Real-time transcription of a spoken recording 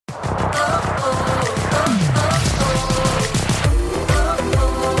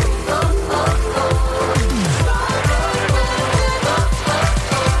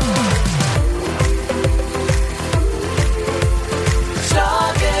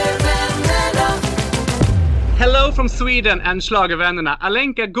from Sweden and Schlagervännerna,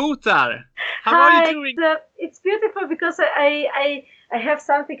 Alenka Gotar. How Hi, are you doing? it's beautiful because I have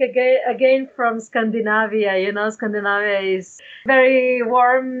something again from Scandinavia. You know, Scandinavia is very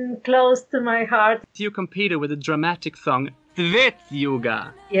warm, close to my heart. You competed with the dramatic song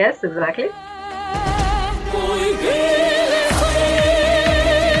Svetyoga. Yes, exactly.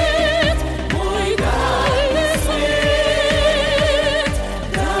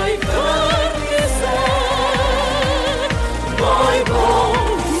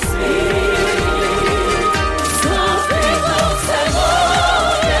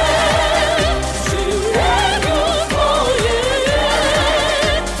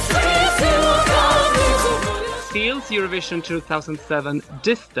 Feels Eurovision 2007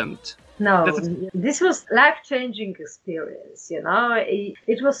 distant? No, this was life-changing experience, you know.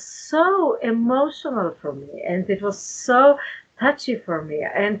 It was so emotional for me, and it was so touchy for me,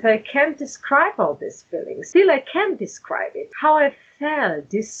 and I can't describe all these feelings. Still, I can't describe it. How I felt,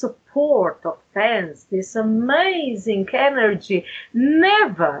 this support of fans, this amazing energy.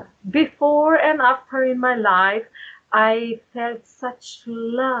 Never before and after in my life I felt such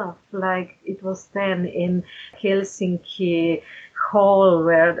love like it was then in Helsinki hall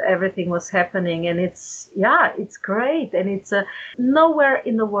where everything was happening, and it's great, and it's nowhere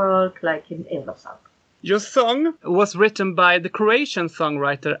in the world like in Eurosong. Your song was written by the Croatian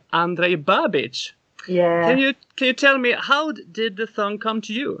songwriter Andrej Babic. Yeah. Can you tell me, how did the song come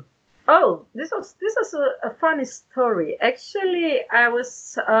to you? Oh, this was a funny story. Actually, I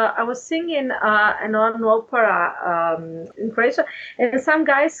was singing an opera in Croatia, and some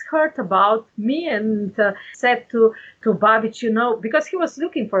guys heard about me and said to Babic, you know, because he was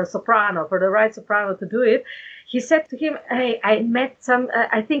looking for the right soprano to do it. He said to him, "Hey, I met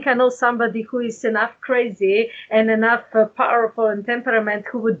I think I know somebody who is enough crazy and enough powerful and temperament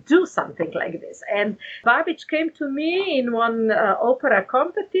who would do something like this." And Babic came to me in one opera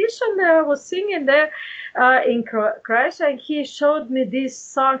competition. I was singing there in Croatia, and he showed me this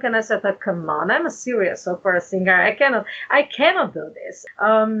song, and I said, "Oh, come on, I'm a serious opera singer. I cannot do this.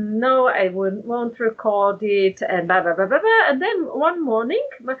 No, I won't record it." And blah blah blah blah blah. And then one morning,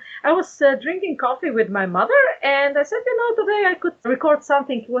 I was drinking coffee with my mother. And I said, you know, today I could record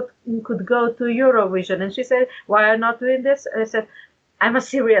something what could go to Eurovision. And she said, why are you not doing this? And I said, I'm a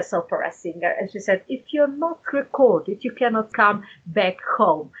serious opera singer. And she said, if you're not recorded, you cannot come back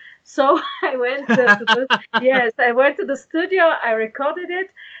home. So I went I went to the studio, I recorded it.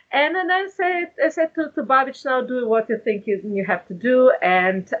 And then I said to Babic, now do what you think you have to do.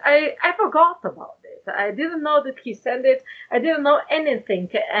 And I forgot about it. I didn't know that he sent it. I didn't know anything.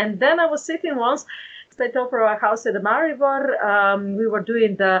 And then I was sitting once State Opera House at Maribor. We were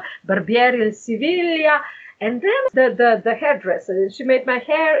doing the Barbieri in Sevilla, and then the hairdresser, she made my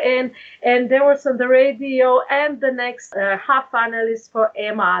hair, and there was on the radio, and the next half finalist for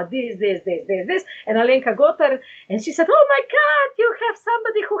Emma, this, and Alenka Gotar, and she said, oh my God, you have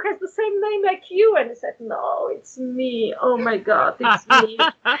somebody who has the same name like you, and I said, no, it's me, oh my God, it's me.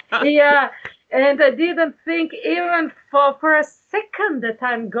 Yeah. And I didn't think even for a second that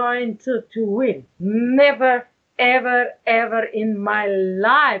I'm going to win. Never, ever, ever in my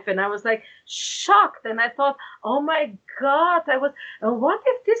life. And I was like shocked. And I thought, oh my God, what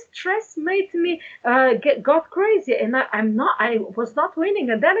if this dress made me got crazy? And I was not winning.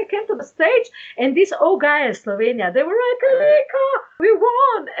 And then I came to the stage, and this old guy in Slovenia, they were like, Alenka, we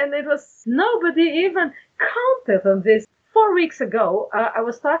won. And it was nobody even counted on this. 4 weeks ago, I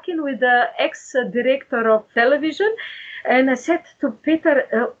was talking with the ex-director of television, and I said to Peter,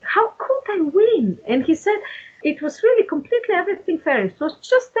 how could I win? And he said, it was really completely everything fair. It was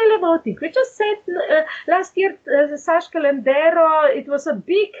just televoting. We just said last year, Sashka Lendero, it was a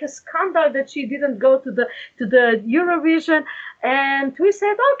big scandal that she didn't go to the Eurovision. And we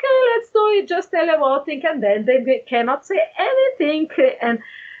said, okay, let's do it, just televoting. And then they cannot say anything. And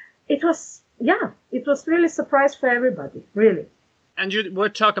it was really a surprise for everybody, really. And you were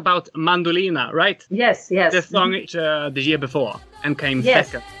talk about Mandolina, right? Yes. The song the year before and came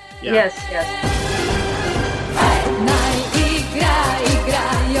second. Yeah. Yes.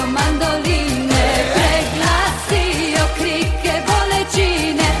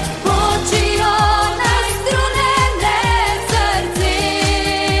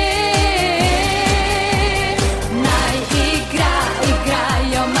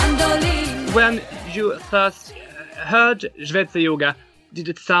 When you first heard Svetyoga, did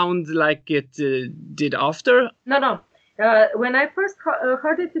it sound like it did after? No. When I first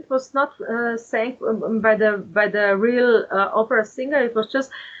heard it, it was not sang by the real opera singer. It was just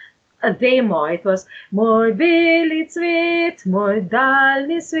a demo. It was Moj bili cvet, moj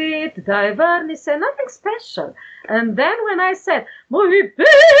daljni svet, daj vrni se, nothing special. And then when I said Moj bili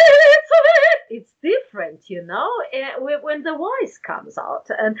cvet, it's different, when the voice comes out,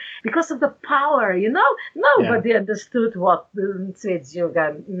 and because of the power, nobody understood what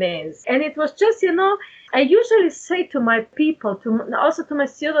Cvetjuga means. And it was just, I usually say to my people, also to my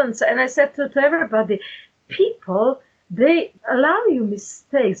students, and I said to everybody, people, they allow you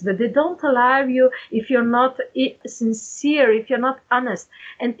mistakes, but they don't allow you if you're not sincere, if you're not honest.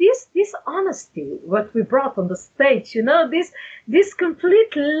 And this honesty, what we brought on the stage, this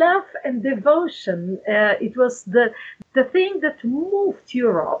complete love and devotion, it was the thing that moved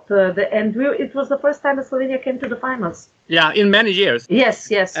Europe. It was the first time that Slovenia came to the finals. Yeah, in many years. Yes.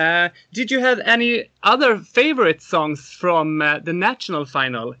 Did you have any other favorite songs from the national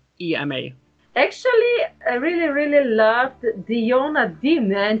final, EMA? Actually, I really, really loved Diona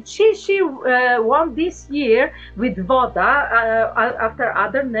Dim, and she won this year with Voda after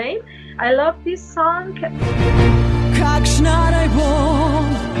other name. I love this song. Kakšna naj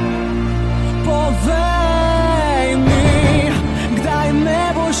bom, povej mi, kdaj me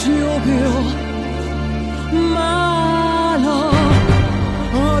boš ljubil, malo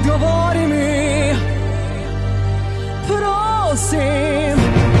odgovori mi, prosim.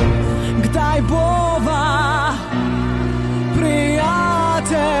 Kdaj bova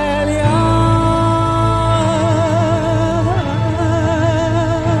prijatelja?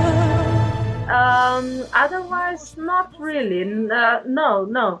 Otherwise, not really.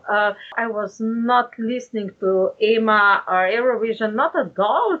 No. I was not listening to EMA or Eurovision, not at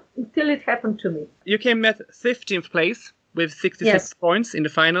all, until it happened to me. You came at 15th place with 66 points in the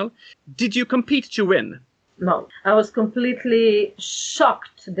final. Did you compete to win? No, I was completely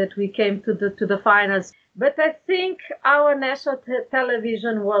shocked that we came to the finals. But I think our national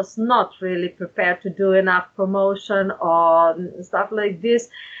television was not really prepared to do enough promotion or stuff like this.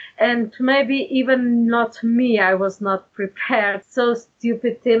 And maybe even not me, I was not prepared. So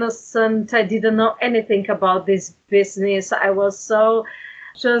stupid, innocent, I didn't know anything about this business. I was so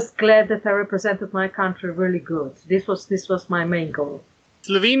just glad that I represented my country really good. This was my main goal.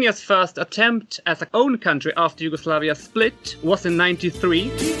 Slovenia's first attempt as an own country after Yugoslavia split was in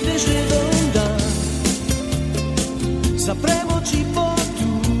 93.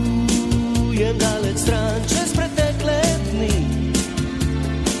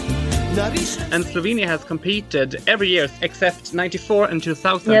 And Slovenia has competed every year except 94 and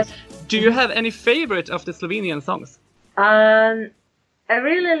 2000. Yes. Do you have any favorite of the Slovenian songs? I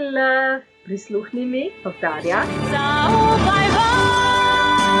really love Prisluhni mi of Darja.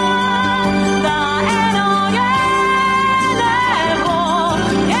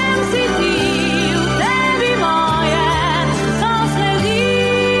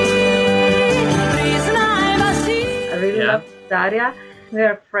 Darja, we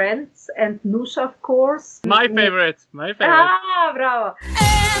are friends, and Nusha, of course. My favorite. Ah, bravo.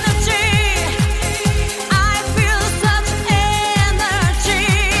 Energy. I feel such energy.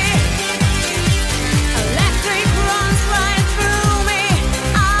 Electric runs right through me.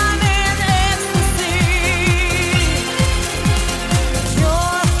 I'm in ecstasy.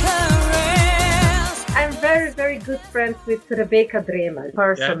 Your caress. I'm very, very good friends with Rebecca Dremel,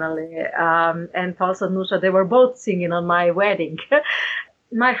 personally. And also Nusha. They were both singing on my wedding.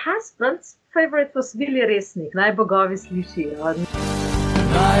 My husband's favorite was Vili Resnik, Naj bogovi slišijo.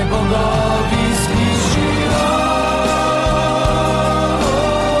 Naj bogovi slišijo,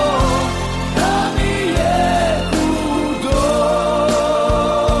 da mi je hudo.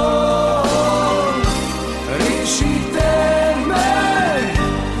 Rešite me,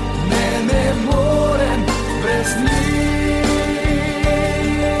 ne morem brez njih.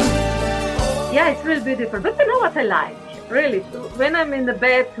 Yeah, it's really beautiful, but you know what I like? Really, when I'm in the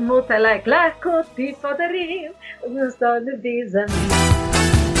bad mood, I like Lahko ti podarim, vsto ljubezen.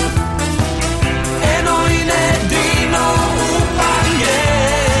 Eno in edino upanje,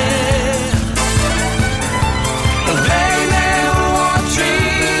 povej me v oči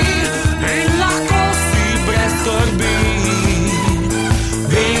in lahko si brez skrbi.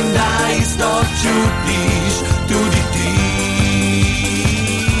 Vem, da isto čutiš tudi ti.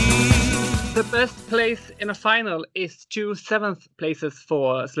 The best place in a final is 2 7th places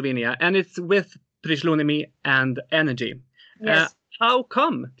for Slovenia, and it's with Prisluhni mi and Energy. Yes. How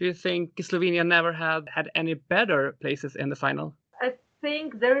come do you think Slovenia never had any better places in the final? I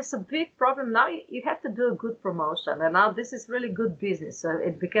think there is a big problem now. You have to do a good promotion, and now this is really good business. So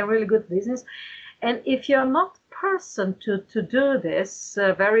it became really good business. And if you're not person to do this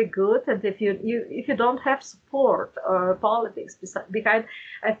very good, and if you don't have support or politics behind,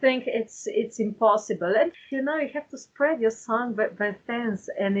 I think it's impossible. And you have to spread your song by fans,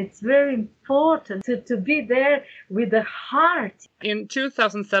 and it's very important to be there with the heart. In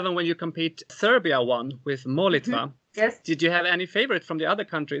 2007, when you compete, Serbia won with Molitva. Mm-hmm. Yes. Did you have any favorite from the other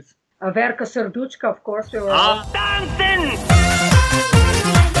countries? Verka Serduchka, of course. We were Dancing!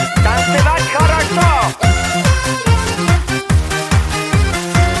 Танцевать хорошо!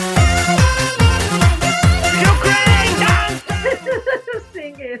 Ukraine, dance!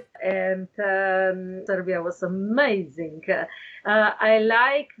 Sing it. And Serbia was amazing. I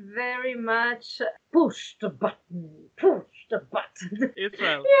like very much push the button.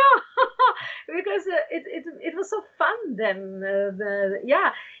 Israel. Yeah, because it was so fun then.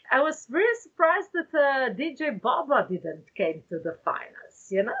 I was very surprised that DJ Baba didn't came to the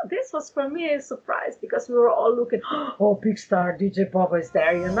finals. This was for me a surprise because we were all looking, oh, big star, DJ Baba is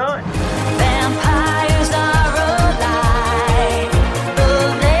there, Vampires are alive. The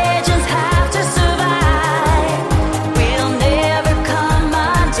legends have to survive. We'll never come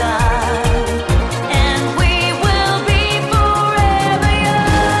undone. And we will be forever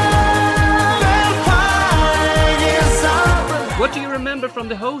young. Vampires are alive. What do you remember from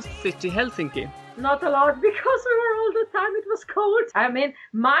the host city, Helsinki? Not a lot, because we were all the time, it was cold. I mean,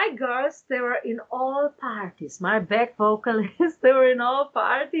 my girls, they were in all parties. My back vocalists, they were in all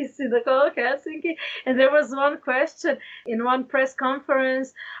parties in the whole Helsinki. And there was one question in one press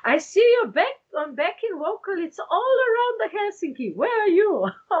conference. I see your backing vocal, it's all around the Helsinki. Where are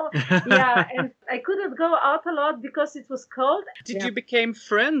you? Yeah, and I couldn't go out a lot because it was cold. Did you become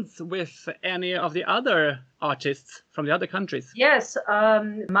friends with any of the other artists from the other countries? Yes,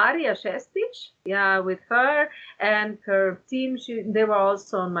 Maria Šestić, with her and her team, they were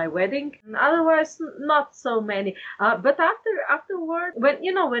also on my wedding. Otherwise, not so many. But afterward, when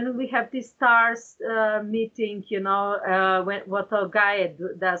we have this stars meeting, what a guy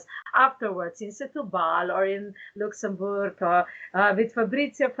does afterwards in Setúbal or in Luxembourg, or with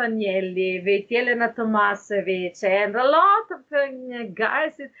Fabrizio Fagnelli, with Jelena Tomasevic, and a lot of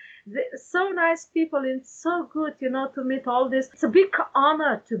guys. So nice people, and so good, to meet all this. It's a big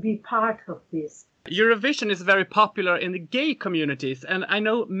honor to be part of this. Eurovision is very popular in the gay communities, and I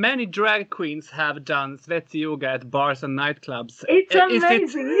know many drag queens have done Svetsi yoga at bars and nightclubs. It's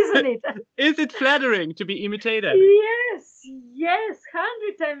amazing, isn't it? Is it flattering to be imitated? Yes,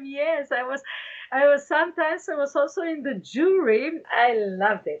 100 times yes. I was also in the jury. I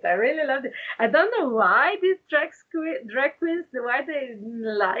loved it. I really loved it. I don't know why these drag queens, why they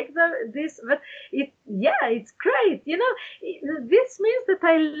like this, but it's great. This means that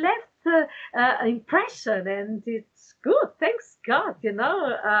I left impression, and it's good. Thanks God,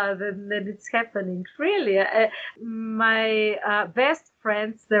 that it's happening. Really, my best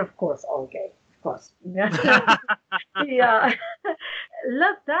friends, they're of course all gay. Of course. Yeah.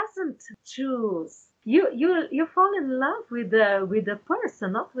 Love doesn't choose. You fall in love with the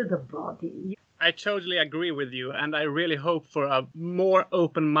person, not with the body. I totally agree with you, and I really hope for a more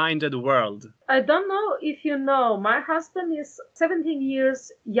open-minded world. I don't know if you know, my husband is 17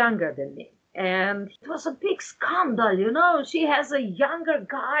 years younger than me. And it was a big scandal, She has a younger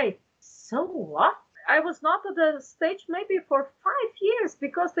guy. So what? I was not at the stage maybe for 5 years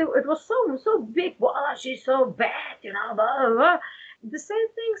because it was so big. Well, she's so bad, blah, blah, blah. The same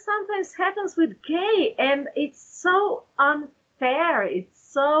thing sometimes happens with gay, and it's so unfair. It's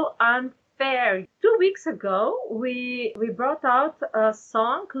so unfair. 2 weeks ago, we brought out a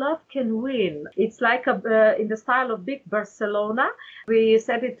song, Love Can Win. It's like in the style of Big Barcelona. We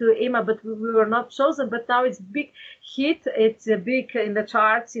sent it to Ima, but we were not chosen. But now it's big hit. It's big in the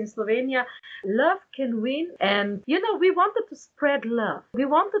charts in Slovenia. Love Can Win. And, we wanted to spread love. We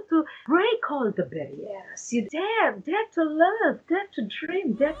wanted to break all the barriers. You dare to love, dare to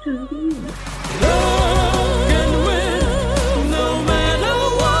dream, dare to live. Love can win, no matter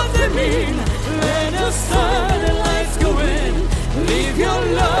what they mean. Let us start and lights go in. Leave your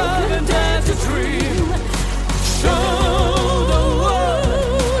love and dare to dream. Show the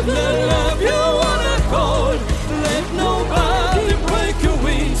world the love you wanna hold. Let nobody break your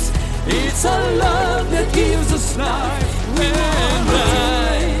wings. It's a love that gives us life. And I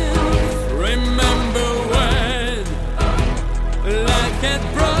remember when life had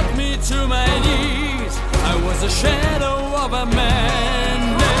brought me to my knees. I was a shadow of a man.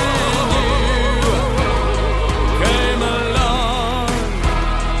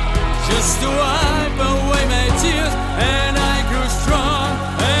 Just to wipe away my tears, and I grew strong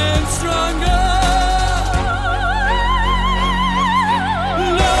and stronger.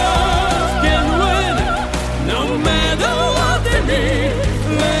 Love can win, no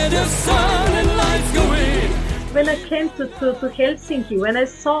when I came to Helsinki, when I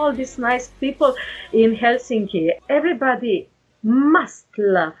saw all these nice people in Helsinki, everybody must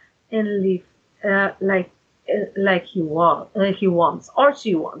love and live like he wants or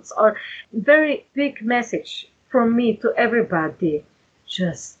she wants. Or very big message from me to everybody: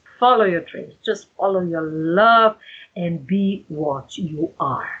 just follow your dreams, just follow your love, and be what you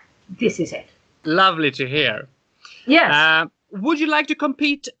are. This is it. Lovely to hear. Yes. Would you like to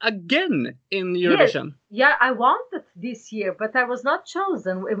compete again in Eurovision? Yes. Yeah, I wanted this year, but I was not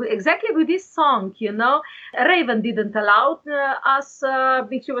chosen. Exactly with this song, you know. Raven didn't allow us,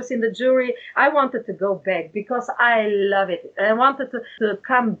 she was in the jury. I wanted to go back because I love it. I wanted to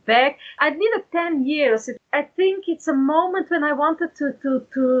come back. I needed 10 years. I think it's a moment when I wanted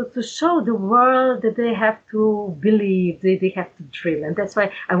to show the world that they have to believe, they have to dream. And that's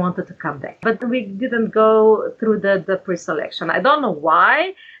why I wanted to come back. But we didn't go through the pre-selection. I don't know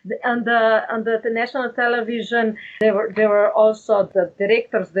why. On the national television, they were also the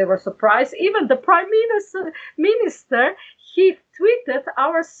directors. They were surprised. Even the prime minister, he tweeted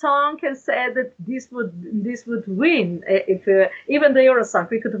our song and said that this would win. If even the Eurosong,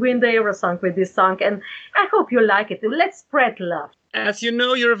 we could win the Eurosong with this song. And I hope you like it. Let's spread love. As you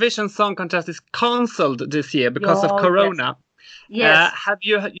know, Eurovision Song Contest is cancelled this year because of Corona. Yes.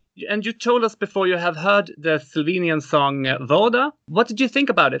 And you told us before you have heard the Slovenian song Voda. What did you think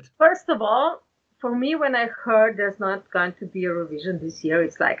about it? First of all, for me, when I heard there's not going to be Eurovision this year,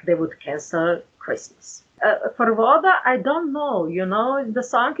 it's like they would cancel Christmas. For Voda, I don't know. You know, the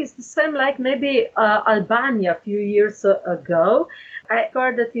song is the same like maybe Albania a few years ago. I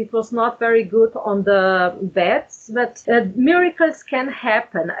heard that it was not very good on the bets, but miracles can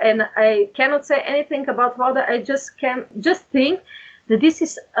happen. And I cannot say anything about Voda. I just think that this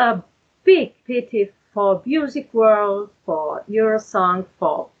is a big pity for music world, for Eurosong,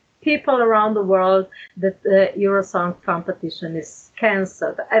 for people around the world that the Eurosong competition is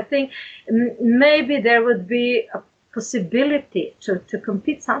cancelled. I think maybe there would be a possibility to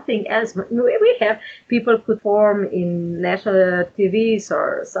compete something else. We have people could form in national TVs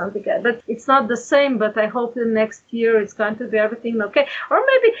or something, but it's not the same. But I hope the next year it's going to be everything okay. Or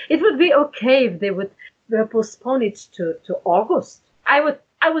maybe it would be okay if they would postpone it to August. I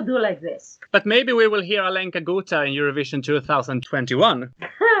would do like this. But maybe we will hear Alenka Guta in Eurovision 2021.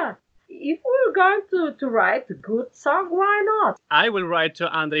 If we're going to write a good song, why not? I will write to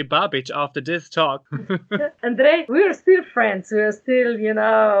Andrej Babic after this talk. Andrej, we are still friends. We are still,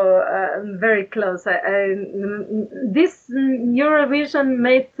 very close. This Eurovision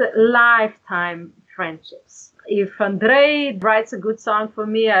made lifetime friendships. If Andrej writes a good song for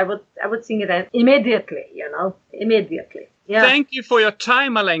me, I would sing it immediately. Immediately. Yeah. Thank you for your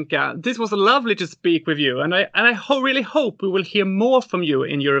time, Alenka. This was lovely to speak with you, and I really hope we will hear more from you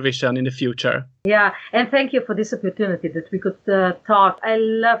in Eurovision in the future. Yeah, and thank you for this opportunity that we could talk. I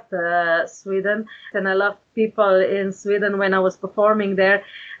loved Sweden, and I loved people in Sweden when I was performing there.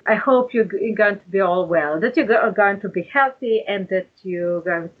 I hope you're going to be all well, that you are going to be healthy, and that you're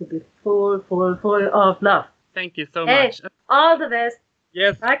going to be full of love. Thank you so much. All the best.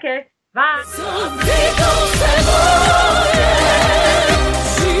 Yes. Okay. Bye. Some people say, oh, yeah.